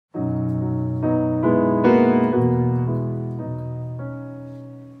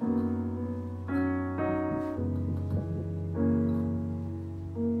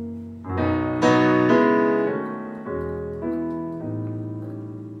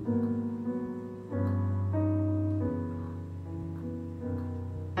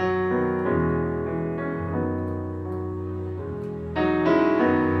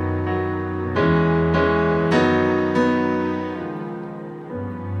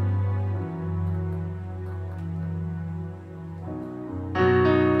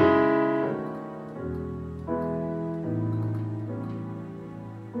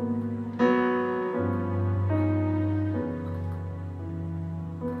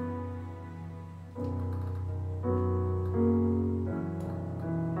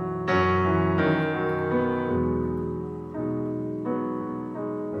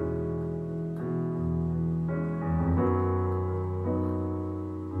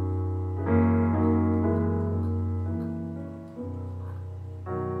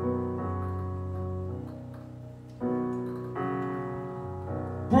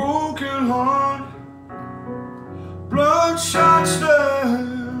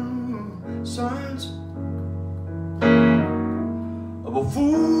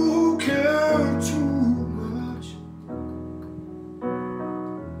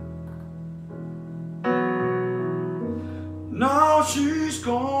she's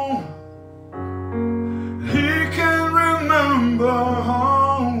gone, he can't remember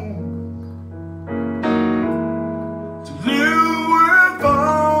how to live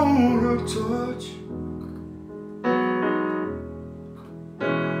without her touch.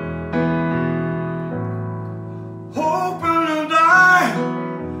 Hoping that I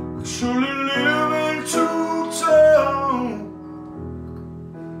could surely live into town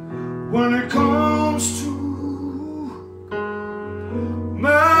when it comes to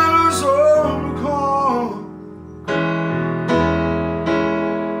matters of the heart.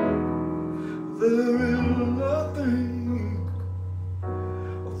 There is nothing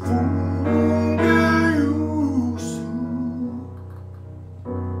a fool won't get used to.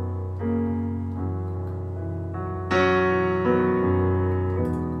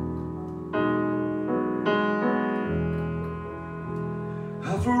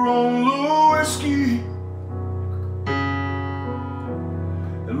 After all the whiskey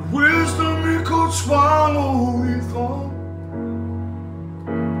and wisdom he could swallow, he thought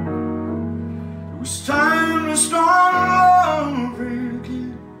it was time to start loving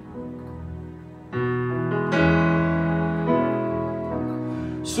again.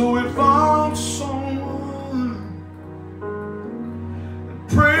 So he found someone and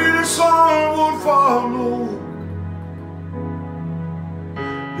prayed his heart would follow.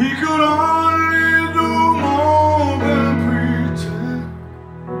 He could only do more than pretend.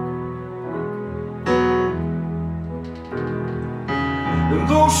 And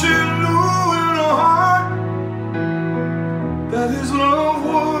though she knew in her heart that his love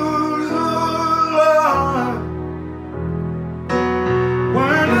was alive,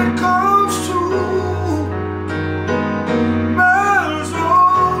 when it comes to matters of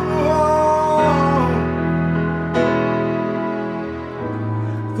the heart,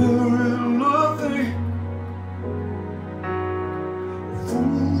 there is nothing a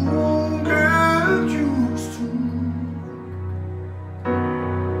fool won't get used to.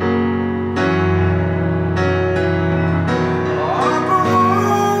 After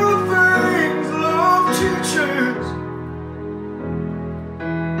all the things love teaches,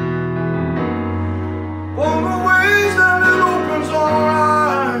 all the ways that it opens our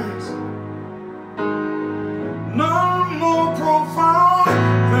eyes, none more profound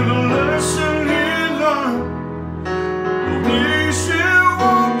than the lesson he learned the day she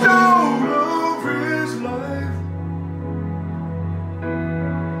walked out of his life.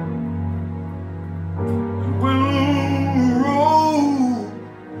 And when the road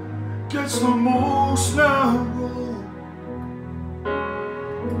gets the most narrow,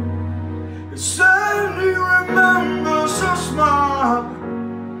 it's sad he remembers her smile,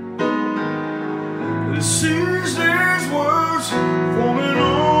 and he sees these words forming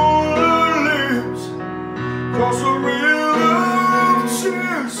on her lips, cross a river of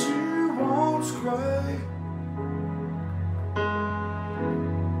tears she won't cry.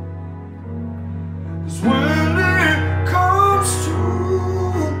 'Cause when it comes to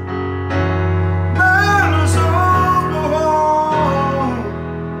matters of the heart,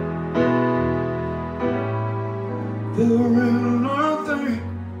 there is nothing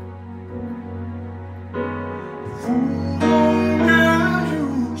a fool won't get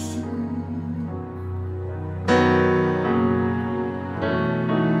used to.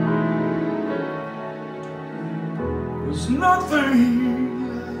 There's nothing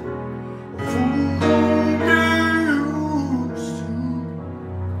a fool won't get used to.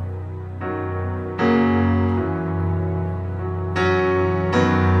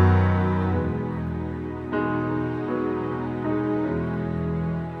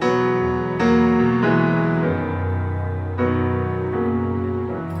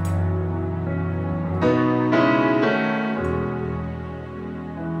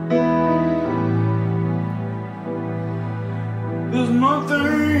 There's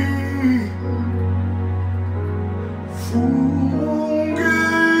nothing a fool won't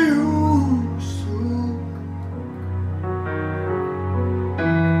get used to.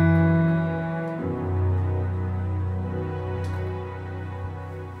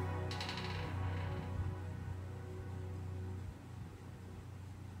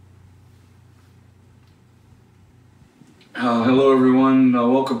 Hello everyone,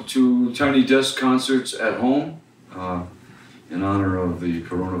 welcome to Tiny Desk Concerts at Home in honor of the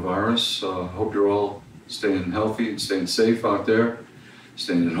coronavirus. Hope you're all staying healthy and staying safe out there,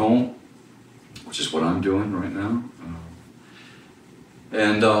 staying at home, which is what I'm doing right now.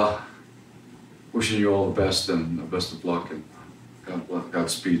 And wishing you all the best and the best of luck and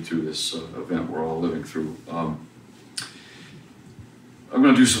Godspeed through this event we're all living through. I'm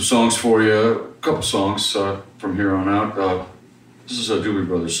going to do some songs for you, a couple songs from here on out. This is a Doobie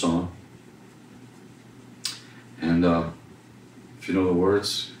Brothers song. And if you know the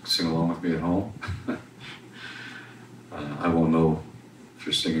words, sing along with me at home. I won't know if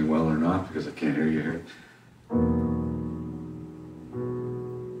you're singing well or not because I can't hear you here.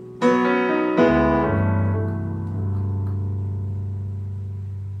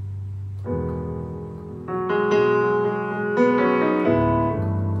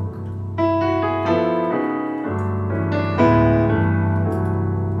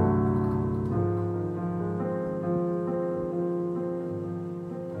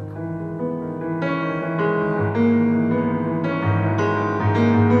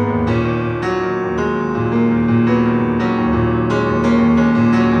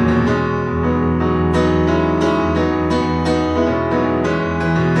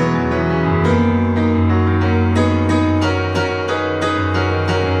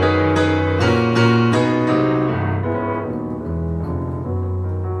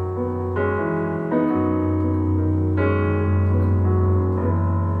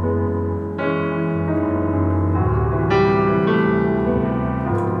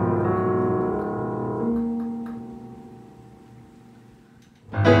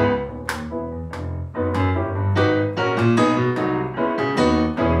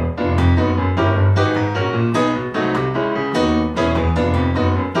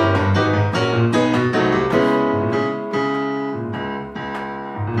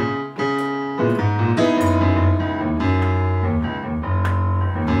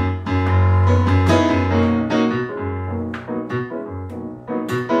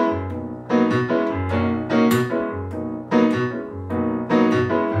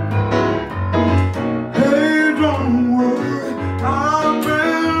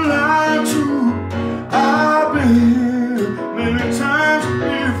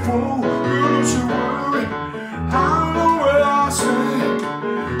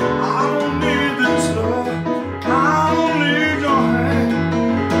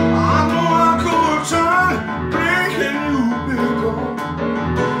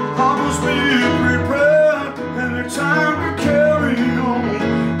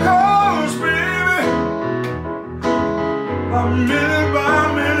 Minute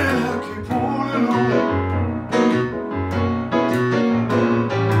by minute, I keep holding on.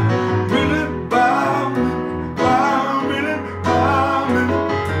 Minute by minute, by minute, by minute,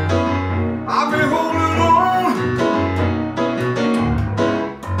 I've been holding on.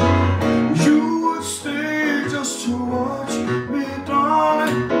 You would stay just to watch me,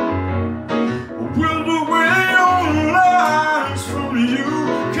 darling. With the way your lines from you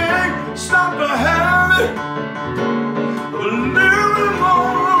can't stop the habit. Living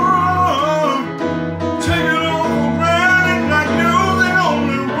on, take it all for granted like you're the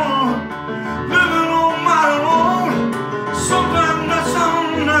only one. Living on my own, sometimes that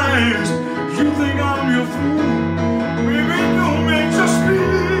sounds nice. You think I'm your fool, baby, you may just be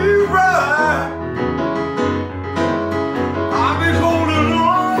right. I've been holding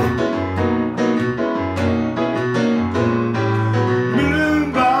on, minute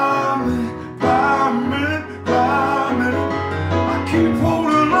by minute, by minute, by minute. Keep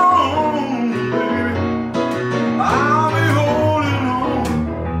holding on, baby. I'll be holding on.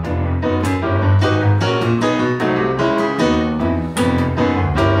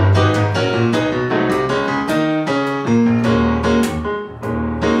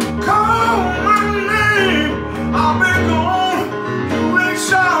 Call my name, I'll be gone. You ain't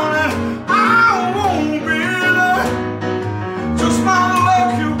shouting, I won't be there. Just my luck,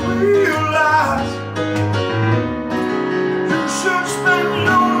 you realize. You should spend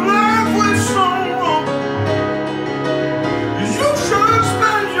your life with someone. You should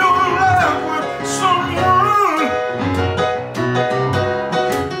spend your life with someone.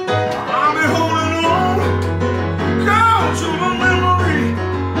 I'll be holding on, girl, to the memory.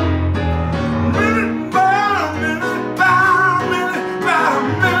 Minute by minute, by minute, by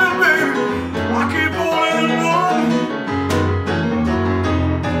minute, baby, I keep holding on.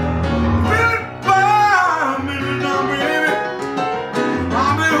 Minute by minute now, baby,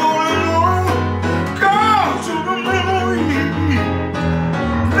 I'll be holding on, girl, to the memory.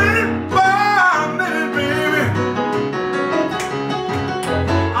 Minute by minute, baby,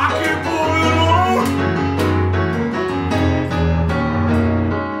 I keep holding on.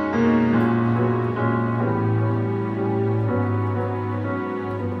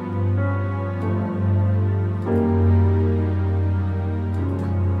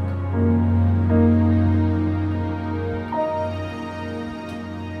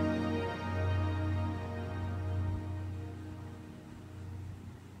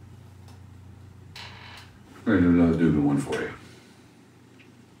 We're going to do another Doobie one for you.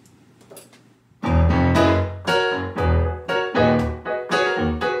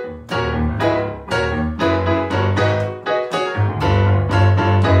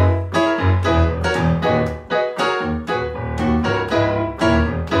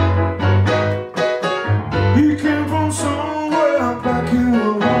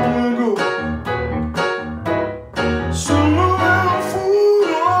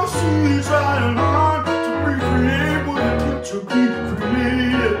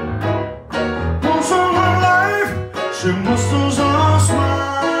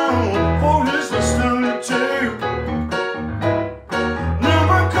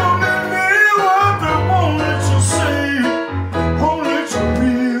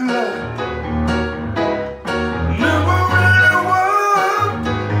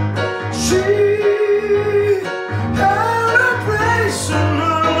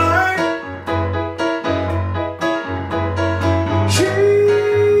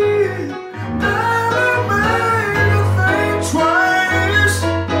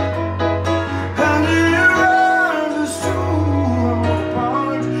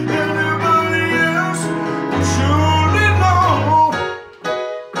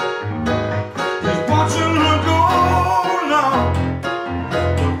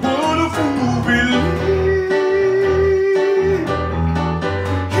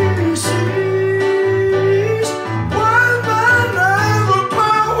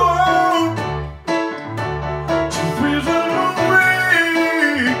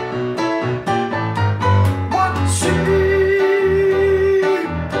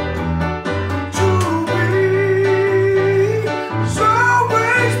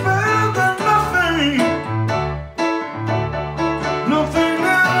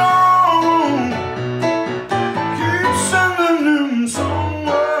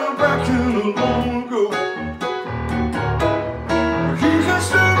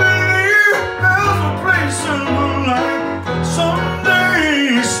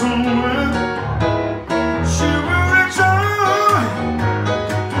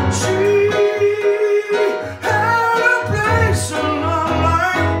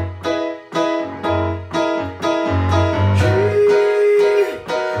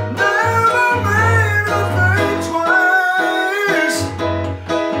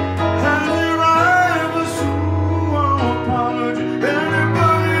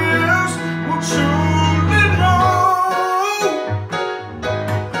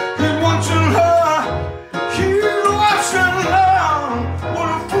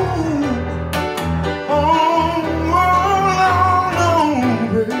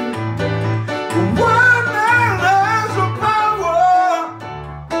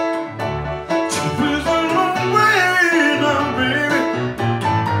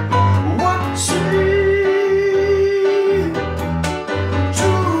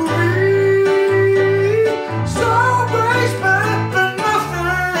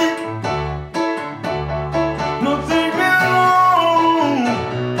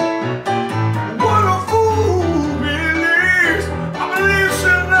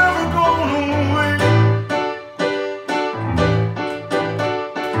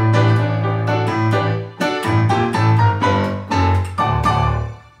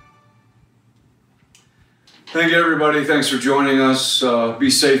 everybody. Thanks for joining us.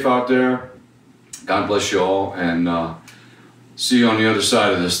 Be safe out there. God bless you all, and see you on the other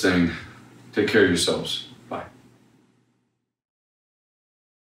side of this thing. Take care of yourselves.